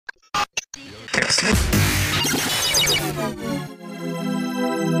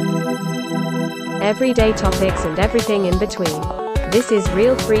Everyday topics and everything in between. This is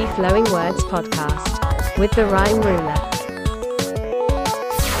Real Free Flowing Words Podcast with TheRhymeRula.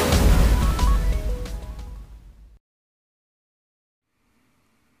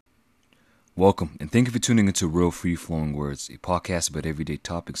 Welcome, and thank you for tuning into Real Free Flowing Words, a podcast about everyday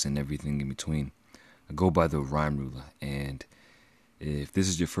topics and everything in between. I go by TheRhymeRula, and if this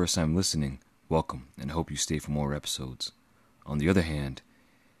is your first time listening, welcome, and I hope you stay for more episodes. On the other hand,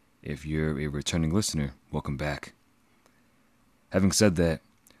 if you're a returning listener, welcome back. Having said that,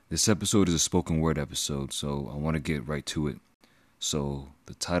 this episode is a spoken word episode, so I want to get right to it. So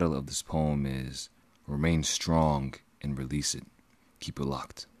the title of this poem is Remain Strong and Release It. Keep it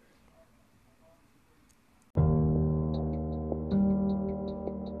locked.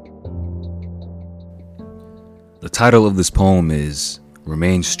 The title of this poem is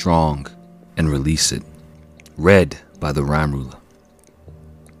Remain Strong and Release It, read by TheRhymeRula.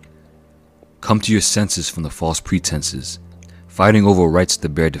 Come to your senses from the false pretenses, fighting over rights to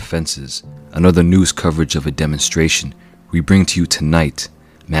bear defenses. Another news coverage of a demonstration we bring to you tonight,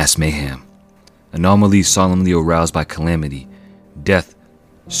 mass mayhem. Anomalies solemnly aroused by calamity, death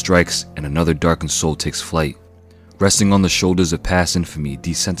strikes and another darkened soul takes flight. Resting on the shoulders of past infamy,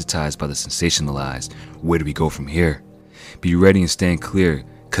 desensitized by the sensationalized. Where do we go from here? Be ready and stand clear,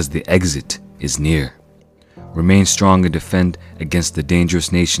 cause the exit is near. Remain strong and defend against the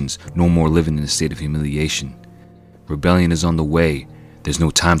dangerous nations, no more living in a state of humiliation. Rebellion is on the way, there's no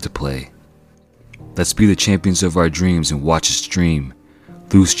time to play. Let's be the champions of our dreams and watch us dream.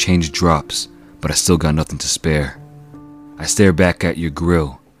 Loose change drops, but I still got nothing to spare. I stare back at your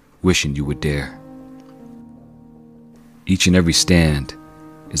grill, wishing you would dare. Each and every stand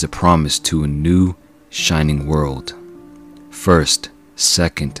is a promise to a new, shining world. First,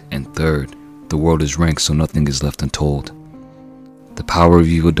 second, and third, the world is ranked so nothing is left untold. The power of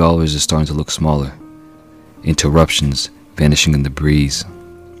evil dollars is starting to look smaller. Interruptions vanishing in the breeze.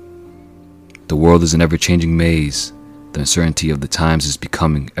 The world is an ever-changing maze. The uncertainty of the times is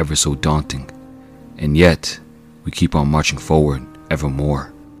becoming ever so daunting. And yet, we keep on marching forward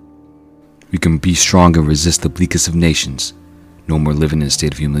evermore. We can be strong and resist the bleakest of nations. No more living in a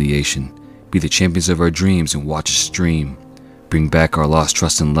state of humiliation. Be the champions of our dreams and watch us stream. Bring back our lost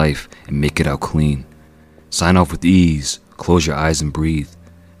trust in life and make it out clean. Sign off with ease, close your eyes and breathe.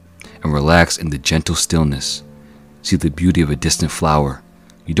 And relax in the gentle stillness. See the beauty of a distant flower.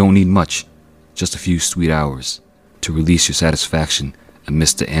 You don't need much, just a few sweet hours to release your satisfaction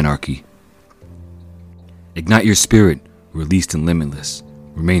amidst the anarchy. Ignite your spirit, released and limitless.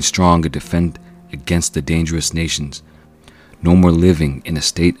 Remain strong and defend against the dangerous nations. No more living in a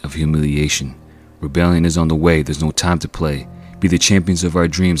state of humiliation. Rebellion is on the way, there's no time to play. Be the champions of our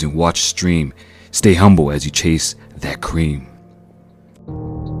dreams and watch stream. Stay humble as you chase that cream.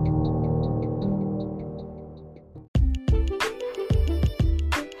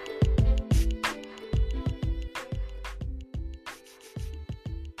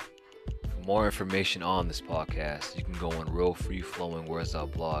 For more information on this podcast, you can go on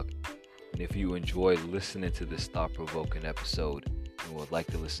realfreeflowingwords.blog. And if you enjoyed listening to this thought-provoking episode and would like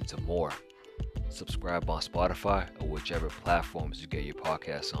to listen to more, subscribe on Spotify or whichever platforms you get your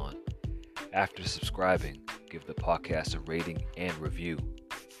podcasts on. After subscribing, give the podcast a rating and review.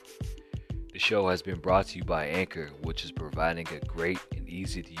 The show has been brought to you by Anchor, which is providing a great and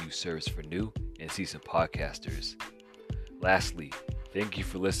easy-to-use service for new and seasoned podcasters. Lastly, thank you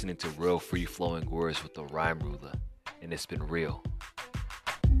for listening to Real Free Flowing Words with TheRhymeRula, and it's been real.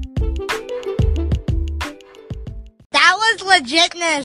 That was legitness.